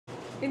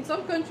In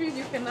some countries,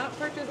 you cannot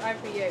purchase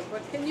IPA,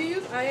 but can you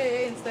use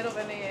IAA instead of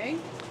NAA?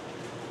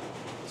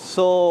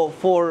 So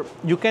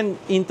you can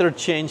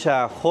interchange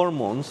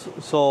hormones.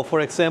 So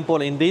for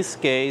example, in this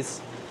case,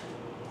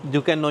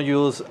 you cannot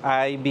use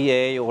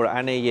IBA or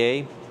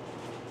NAA.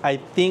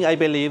 I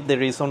believe the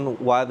reason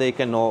why they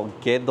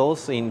cannot get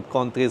those in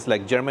countries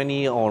like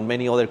Germany or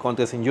many other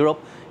countries in Europe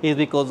is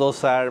because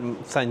those are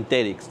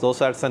synthetics.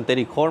 Those are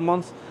synthetic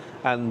hormones,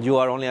 and you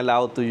are only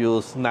allowed to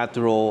use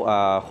natural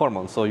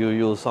hormones. So you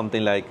use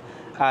something like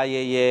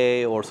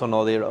IAA or some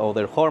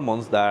other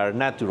hormones that are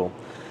natural.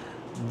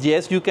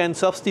 Yes, you can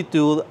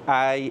substitute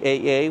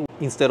IAA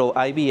instead of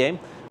IBA.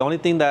 The only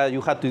thing that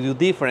you have to do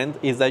different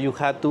is that you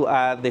have to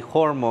add the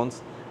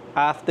hormones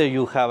after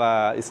you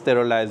have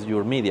sterilized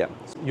your media.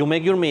 You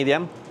make your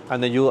media,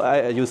 and then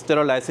you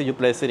sterilize it, you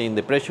place it in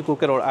the pressure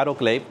cooker or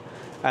autoclave,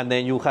 and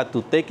then you have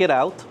to take it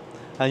out,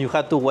 and you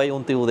have to wait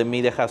until the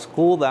media has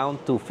cooled down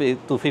to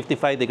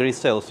 55 degrees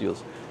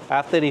Celsius.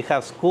 After it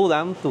has cooled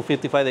down to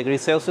 55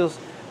 degrees Celsius,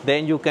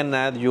 then you can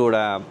add your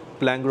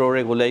plant growth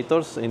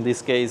regulators, in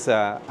this case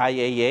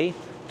IAA,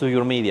 to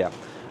your media.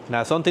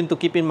 Now, something to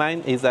keep in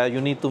mind is that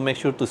you need to make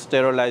sure to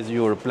sterilize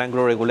your plant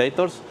growth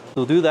regulators.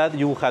 To do that,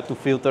 you have to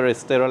filter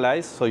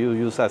sterilize, so you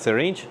use a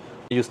syringe.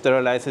 You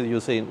sterilize it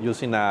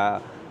using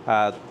a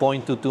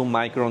 0.22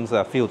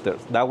 microns filter.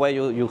 That way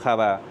you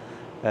have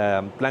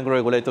plant growth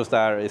regulators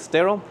that are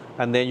sterile,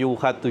 and then you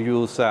have to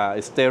use a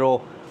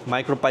sterile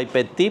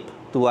micropipette tip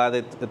to add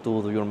it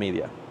to your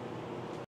media.